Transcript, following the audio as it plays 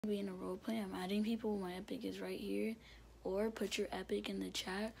Be in a roleplay. I'm adding people. My epic is right here, or put your epic in the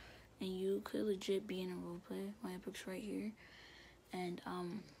chat, and you could legit be in a roleplay. My epic's right here, and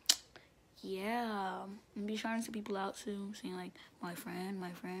yeah, I'm be trying to see people out soon, seeing like my friend,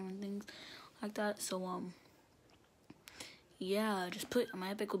 and things like that. So yeah, just put my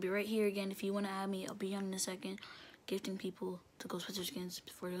epic will be right here again. If you want to add me, I'll be on in a second, gifting people to Ghostbusters skins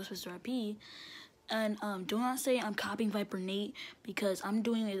for Ghostbuster RP. And do not say I'm copying Viper Nate, because I'm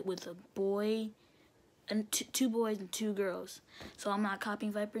doing it with a boy and two boys and two girls. So I'm not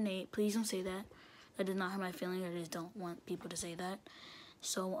copying Viper Nate. Please don't say that. That does not hurt my feelings. I just don't want people to say that.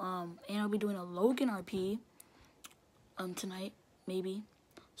 So and I'll be doing a Logan RP tonight, maybe.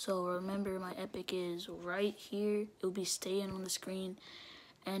 So remember, my epic is right here. It'll be staying on the screen,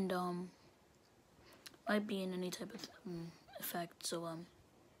 and might be in any type of effect. So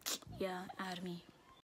yeah, add me.